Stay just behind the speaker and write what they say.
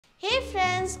हे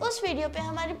friends, उस video पे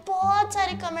हमारे बहुत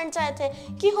सारे कमेंट्स आए थे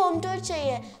कि होम टूर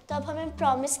चाहिए, तो अब हमें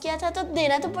प्रॉमिस किया था तो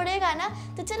देना तो पड़ेगा ना।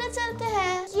 तो चलो चलते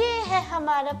हैं। ये है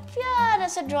हमारा प्यारा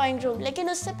सा ड्राइंग रूम, लेकिन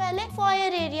उससे पहले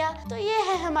फॉयर एरिया। तो ये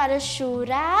है हमारा शू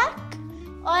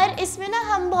रैक और इसमें ना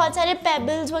हम बहुत सारे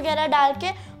पेबल्स वगैरह डाल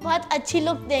के बहुत अच्छी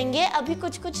लुक देंगे। अभी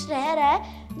कुछ कुछ रह रहा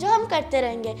है जो हम करते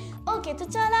रहेंगे। ओके, तो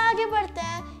चलो आगे बढ़ते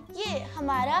हैं। ये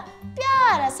हमारा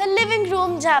प्यारा सा लिविंग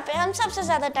रूम जहाँ पे हम सबसे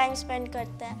ज़्यादा टाइम स्पेंड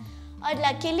करते हैं। और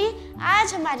लकीली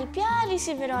आज हमारी प्यारी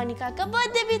सी वेरोनिका का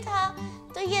बर्थडे भी था,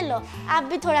 तो ये लो आप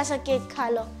भी थोड़ा सा केक खा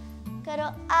लो। करो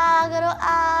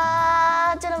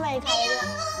आ, चलो मैं ही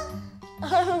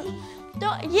खा लूँ। तो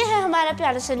ये है हमारा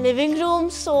प्यारा सा लिविंग रूम,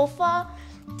 सोफा,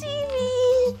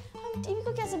 टीवी। हम टीवी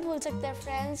को कैसे भूल सकते हैं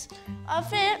फ्रेंड्स। और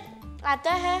फिर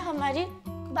आता है हमारी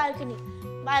बालकनी।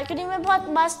 बालकनी में बहुत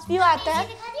मस्त व्यू आता है।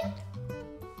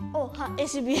 ओह हाँ,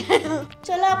 एसी भी है।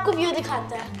 चलो आपको व्यू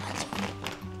दिखाते हैं।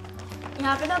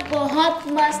 यहाँ पे ना बहुत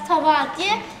मस्त हवा आती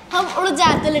है, हम उड़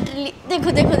जाते हैं लिटरली।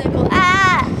 देखो देखो देखो,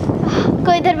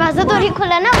 कोई दरवाजा तो नहीं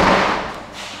खुला ना।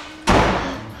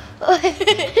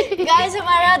 गाइस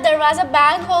हमारा दरवाजा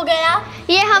बैंग हो गया।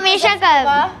 ये हमेशा का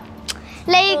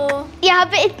लाइक यहाँ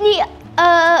पे इतनी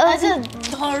ऐसे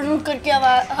धड़ करके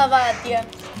हवा आती है।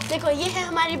 देखो ये है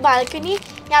हमारी बालकनी।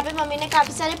 यहाँ पे मम्मी ने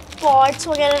काफ़ी सारे पॉट्स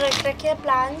वगैरह रख रखे हैं,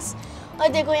 प्लांट्स। और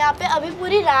देखो यहाँ पे अभी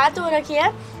पूरी रात हो रखी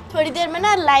है, थोड़ी देर में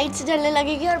ना लाइट्स जलने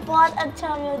लगेगी और बहुत अच्छा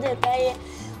व्यू देता है ये।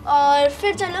 और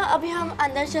फिर चलो अभी हम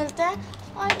अंदर चलते हैं।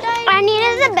 और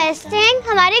द बेस्ट थिंग,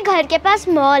 हमारे घर के पास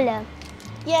मॉल है।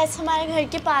 यस, हमारे घर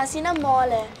के पास ही ना मॉल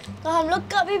है, तो हम लोग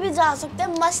कभी भी जा सकते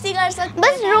हैं, मस्ती कर सकते हैं।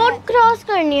 बस रोड क्रॉस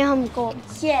करनी है हमको।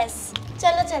 यस,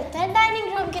 चलो चलते हैं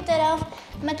डाइनिंग रूम की तरफ।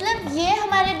 मतलब ये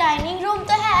हमारे डाइनिंग रूम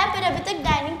तो है, पर अभी तक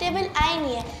डाइनिंग टेबल आई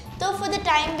नहीं है, तो फॉर द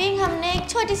टाइम बिंग हमने एक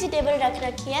छोटी सी टेबल रख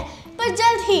रखी है, पर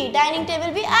जल्द ही डाइनिंग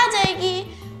टेबल भी आ जाएगी।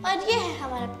 और ये है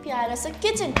हमारा प्यारा सा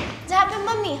किचन, जहाँ पे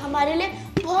मम्मी हमारे लिए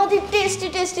बहुत ही टेस्टी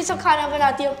टेस्टी सा खाना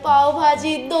बनाती है, पाव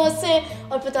भाजी, डोसे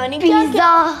और पता नहीं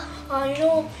क्या। I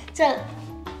know. चल,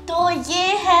 तो ये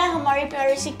है हमारी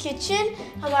प्यारी सी किचन,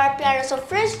 हमारा प्यारा सा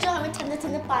फ्रिज जो हमें ठंडे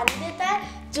ठंडे पानी देता है,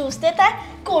 जूस देता है,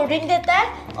 कोल्ड ड्रिंक देता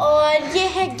है। और ये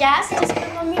है गैस जिस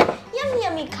पर मम्मी यम्मी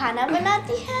यम्मी खाना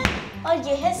बनाती है। और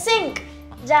ये है सिंक,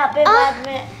 जहाँ पे बाद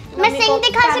में मैं सिंक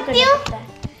दिखा सकती हूँ?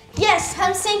 यस,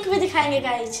 हम सिंक भी दिखाएंगे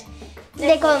गाइज।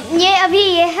 देखो ये अभी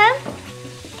ये है,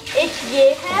 एक ये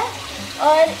है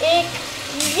और एक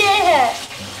ये है।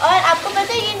 और आपको पता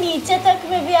है ये नीचे तक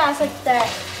में भी आ सकता है।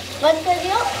 बंद कर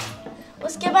दियो।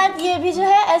 उसके बाद ये भी जो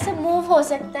है ऐसे मूव हो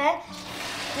सकता है,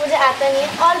 मुझे आता नहीं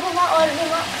है। और घुमा और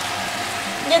घुमा।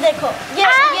 ये देखो,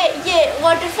 ये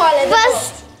वाटरफॉल है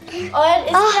बस। और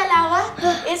इसके अलावा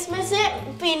इसमें से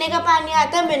पीने का पानी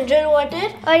आता है, मिनरल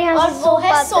वाटर, और वो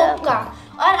है सोप का।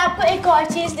 और आपको एक और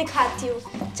चीज़ दिखाती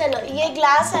हूँ। चलो, ये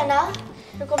ग्लास है ना,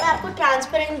 रुको मैं आपको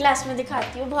ट्रांसपेरेंट ग्लास में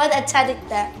दिखाती हूँ, बहुत अच्छा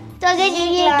दिखता है। तो अगर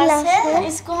ये ग्लास है,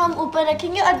 इसको हम ऊपर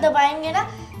रखेंगे और दबाएंगे ना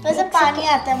तो ऐसे पानी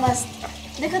आता है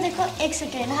मस्त। देखो देखो, एक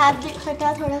सेकेंड, हाथ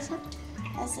हटा थोड़ा सा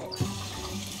ऐसे।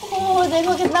 ओह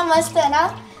देखो कितना मस्त है ना।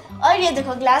 और ये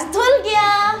देखो ग्लास धुल गया।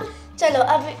 चलो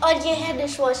अब, और ये है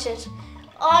डिश वॉशर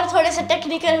और थोड़े से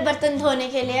टेक्निकल बर्तन धोने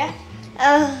के लिए।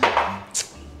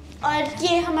 और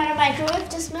ये हमारा माइक्रोवेव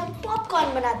जिसमें हम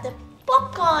पॉपकॉर्न बनाते हैं।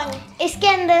 पॉपकॉर्न इसके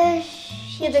अंदर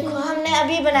ये देखो हमने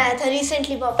अभी बनाया था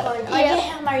रिसेंटली पॉपकॉर्न। और ये है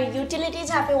हमारी यूटिलिटी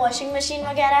जहाँ पे वॉशिंग मशीन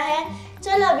वगैरह है।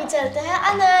 चलो अभी चलते हैं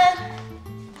अंदर।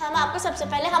 हम आपको सबसे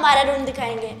पहले हमारा रूम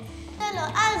दिखाएंगे। चलो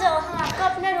आ जाओ, हम आपको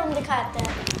अपना रूम दिखाते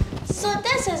हैं। So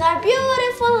this is our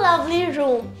beautiful lovely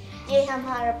room. ये है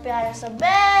हमारा प्यारा सा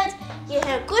बेड, ये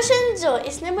है कुशन जो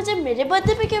इसने मुझे मेरे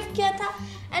बर्थडे पे गिफ्ट किया था।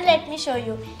 And let me show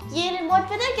you, ये रिमोट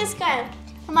पता है किसका है?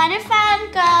 हमारे फैन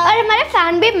का। और हमारे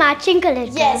फैन भी मैचिंग कलर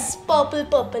का। Yes, purple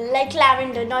purple, like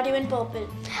lavender, not even purple.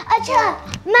 अच्छा,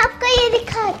 मैं आपको ये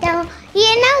दिखाता हूँ।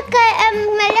 ये ना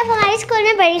मतलब हमारे स्कूल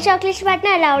में बड़ी चॉकलेट्स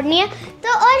बांटना अलाउड नहीं है, तो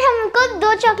और हमको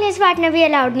 2 चॉकलेट्स बांटना भी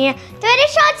अलाउड नहीं है, तो मैंने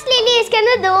शॉर्ट्स ले लिए। इसके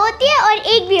अंदर 2 होती है और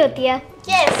 1 भी होती है।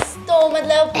 यस, तो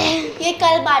मतलब ये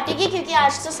कल बांटेगी क्योंकि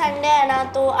आज तो संडे है ना,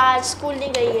 तो आज स्कूल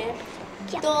नहीं गई है।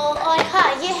 तो और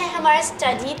हाँ, ये है हमारा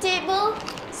स्टडी टेबल,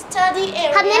 स्टडी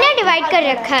एरिया हमने ना डिवाइड कर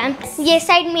रखा है। ये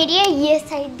साइड मेरी है, ये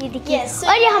साइड दीदी की। Yes,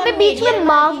 और यहाँ पे बीच में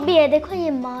मार्क भी है, देखो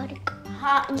ये मार्क।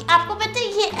 हाँ, आपको पता है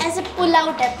ये ऐसे पुल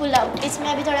आउट है, पुल आउट। इसमें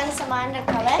अभी थोड़ा सा सामान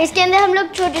रखा हुआ है। इसके अंदर हम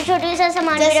लोग छोटे छोटे सा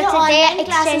सामान भी रख सकते हैं।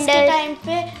 क्लासेस के टाइम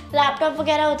पे लैपटॉप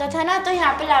वगैरह होता था ना, तो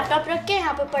यहाँ पे लैपटॉप रख के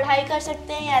यहाँ पे पढ़ाई कर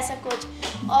सकते हैं या ऐसा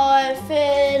कुछ। और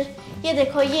फिर ये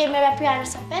देखो, ये मेरा प्यारा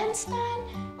सा पेन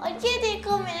स्टैंड। और ये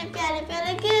देखो मेरे प्यारे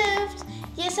प्यारे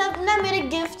गिफ्ट। ये सब ना मेरे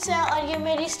गिफ्ट्स हैं। और ये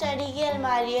मेरी स्टडी की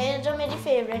अलमारी है जो मेरी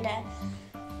फेवरेट है।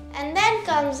 And then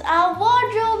comes our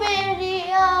wardrobe.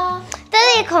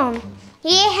 देखो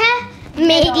ये है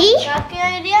मेरी का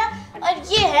एरिया और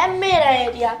ये है मेरा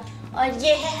एरिया और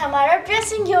ये है हमारा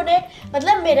ड्रेसिंग यूनिट।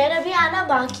 मतलब मिरर अभी आना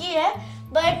बाकी है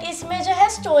बट इसमें जो है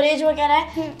स्टोरेज वगैरह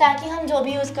है ताकि हम जो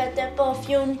भी यूज़ करते हैं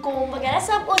परफ्यूम कोम वगैरह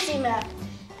सब उसी में है।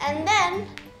 एंड देन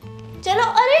चलो,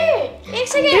 अरे एक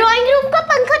सेकेंड, ड्राइंग रूम का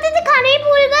पंखा तो दिखाने ही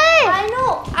भूल गए। आई नो,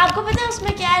 आपको पता है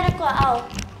उसमें क्या है? देखो आओ,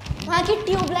 वहाँ की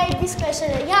ट्यूबलाइट भी स्पेशल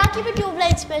है, यहाँ की भी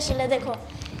ट्यूबलाइट स्पेशल है। देखो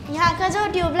यहाँ का जो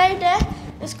ट्यूबलाइट है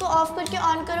इसको ऑफ करके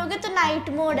ऑन करोगे तो नाइट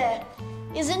मोड है।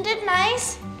 Isn't it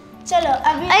nice? चलो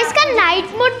अभी इसका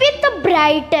नाइट मोड भी तो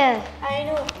ब्राइट है। I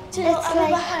know. चलो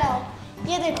अभी बाहर आओ,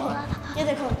 ये देखो ये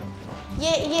देखो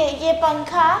ये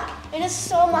पंखा, इट इज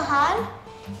सो महान।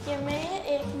 ये मैं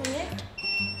एक मिनट,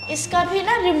 इसका भी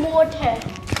ना रिमोट है।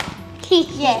 ठीक,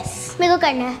 यस मेरे को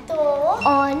करना है तो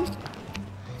ऑन।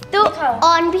 तो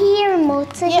ऑन भी ये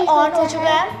रिमोट से ये ऑन हो चुका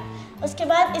है। उसके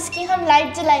बाद इसकी हम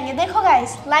लाइट जलाएंगे। देखो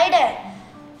गाइस लाइट है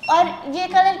और ये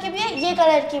कलर की भी है, ये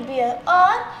कलर की भी है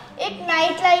और एक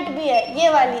नाइट लाइट भी है ये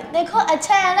वाली। देखो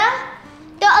अच्छा है ना?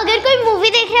 तो अगर कोई मूवी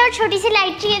देख रहा है और छोटी सी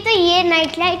लाइट चाहिए तो ये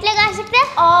नाइट लाइट लगा सकते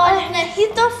हैं और नहीं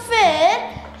तो फिर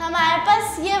हमारे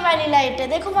पास ये वाली लाइट है।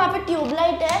 देखो वहाँ पे ट्यूब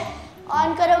लाइट है,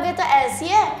 ऑन करोगे तो ऐसी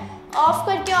है, ऑफ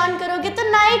करके ऑन करोगे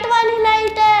तो नाइट वाली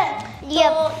लाइट है।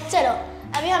 तो चलो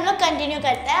अभी हम लोग कंटिन्यू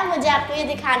करते हैं, मुझे आपको ये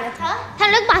दिखाना था।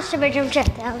 हम लोग मास्टर बेडरूम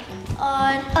चलते हैं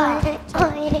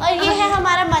और ये है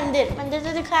हमारा मंदिर। मंदिर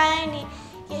तो दिखाया ही नहीं,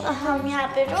 ये हम यहाँ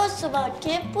पे रोज सुबह उठ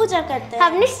के पूजा करते हैं।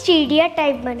 हमने स्टीडिया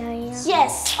टाइप बनाई है।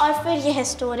 यस, और फिर ये है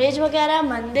स्टोरेज वगैरह,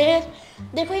 मंदिर।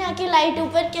 देखो यहाँ की लाइट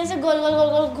ऊपर कैसे गोल गोल गोल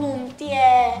गोल घूमती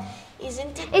है।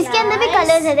 इसके अंदर भी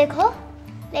कलर्स है, देखो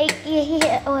लाइक यही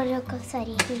है और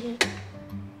सारी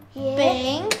ये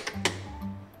pink,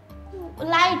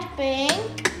 light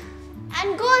pink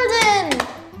and golden.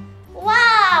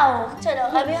 Wow, चलो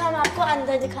अभी हम आपको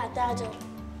अंदर दिखाते हैं, आ जाओ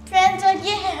फ्रेंड्स। और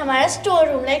ये है हमारा store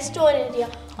room, like store area.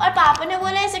 और पापा ने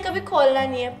बोला इसे कभी खोलना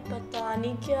नहीं है, पता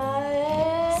नहीं क्या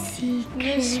है,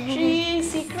 मिस्ट्री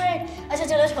सीक्रेट। अच्छा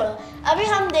चलो छोड़ो, अभी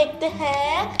हम देखते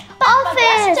हैं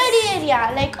office, study area,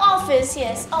 like office.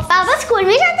 Yes, पापा स्कूल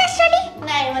में जाते हैं स्टडी?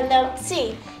 नहीं, मतलब सी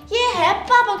ये है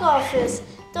पापा का ऑफिस।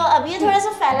 तो अभी ये थोड़ा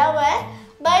सा फैला हुआ है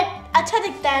बट अच्छा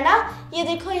दिखता है ना। ये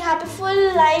देखो यहाँ पे फुल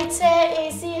लाइट्स है,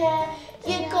 एसी है,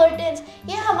 ये कर्टन्स,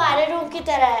 ये हमारे रूम की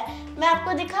तरह है। मैं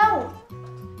आपको दिखाऊं,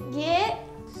 ये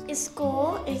इसको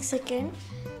एक सेकेंड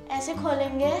ऐसे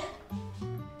खोलेंगे,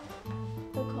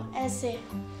 देखो ऐसे,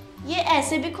 ये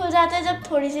ऐसे भी खुल जाता है जब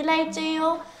थोड़ी सी लाइट चाहिए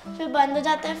हो, फिर बंद हो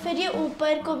जाता है। फिर ये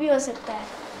ऊपर को भी हो सकता है,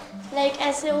 लाइक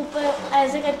ऐसे ऊपर,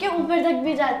 ऐसे करके ऊपर तक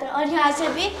भी जाता है। और यहाँ से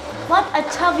भी बहुत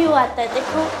अच्छा व्यू आता है,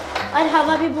 देखो, और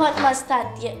हवा भी बहुत मस्त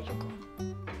आती है।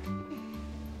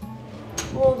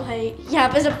 ओ भाई, यहाँ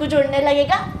पे सब कुछ उड़ने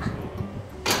लगेगा।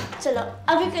 चलो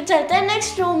अभी चलते हैं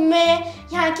नेक्स्ट रूम में।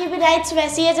 यहाँ की भी लाइट्स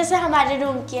वैसी है जैसे हमारे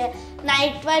रूम की है,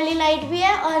 नाइट वाली लाइट भी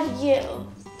है और ये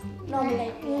नॉर्मल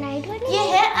लाइट वाली। ये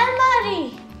है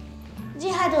अलमारी। जी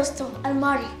हाँ दोस्तों,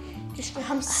 अलमारी जिसमें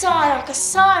हम सारा का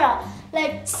सारा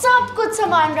लाइक सब कुछ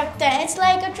सामान रखते हैं। It's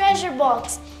like a treasure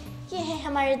box. ये है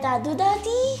हमारे दादू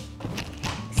दादी।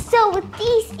 So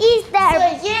this is the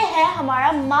ये है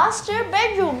हमारा मास्टर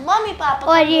बेडरूम, मम्मी पापा।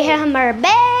 और ये है हमारा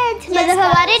बेड, मतलब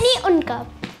हमारे नहीं, उनका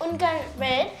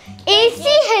बेड।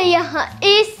 एसी है यहाँ,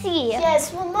 एसी।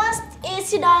 यस, वो मस्त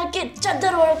एसी डाल के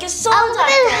चादर ओढ़ के सो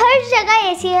जाते हैं। हैं। हर जगह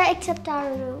एसी है एक्सेप्ट आवर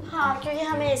रूम। हाँ, क्योंकि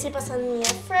हमें एसी पसंद नहीं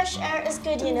है। Fresh air is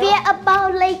good, you know. We are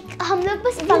about like हम लोग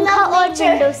बस पंखा और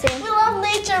विंडो से। We love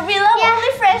nature, we love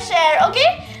only fresh air, okay?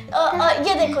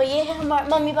 ये देखो, ये है हमारे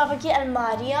मम्मी पापा की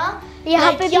अलमारियाँ।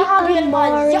 यहाँ पे भी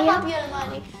अलमारी, यहाँ भी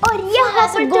अलमारी, और यहाँ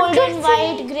पर गोल्डन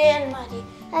वाइट ग्रे अलमारी।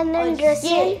 And then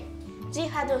dressing। जी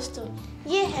हाँ दोस्तों,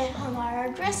 ये है हमारा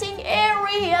ड्रेसिंग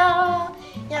एरिया।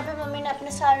 यहाँ पे मम्मी ने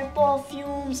अपने सारे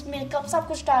परफ्यूम्स, मेकअप सब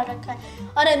कुछ डाल रखा है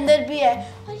और अंदर भी है।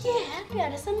 और ये है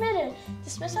प्यारा सा मिरर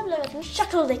जिसमें सब लोग अपनी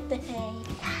शक्ल देखते हैं।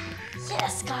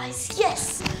 यस गाइस,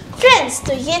 यस फ्रेंड्स,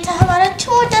 तो ये था हमारा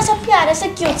छोटा सा प्यारा सा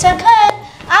क्यूट सा घर।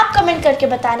 आप कमेंट करके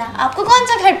बताना आपको कौन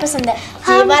सा घर पसंद है,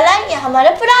 ये वाला या हमारा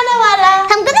पुराना वाला।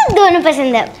 हमको तो दोनों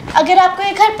पसंद है। अगर आपको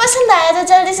ये घर पसंद आया तो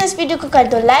जल्दी से इस वीडियो को कर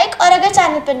दो लाइक, और अगर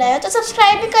चैनल पर नए हो तो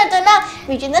सब्सक्राइब भी कर दो ना।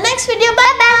 Meet in the next video,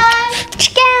 bye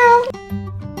bye.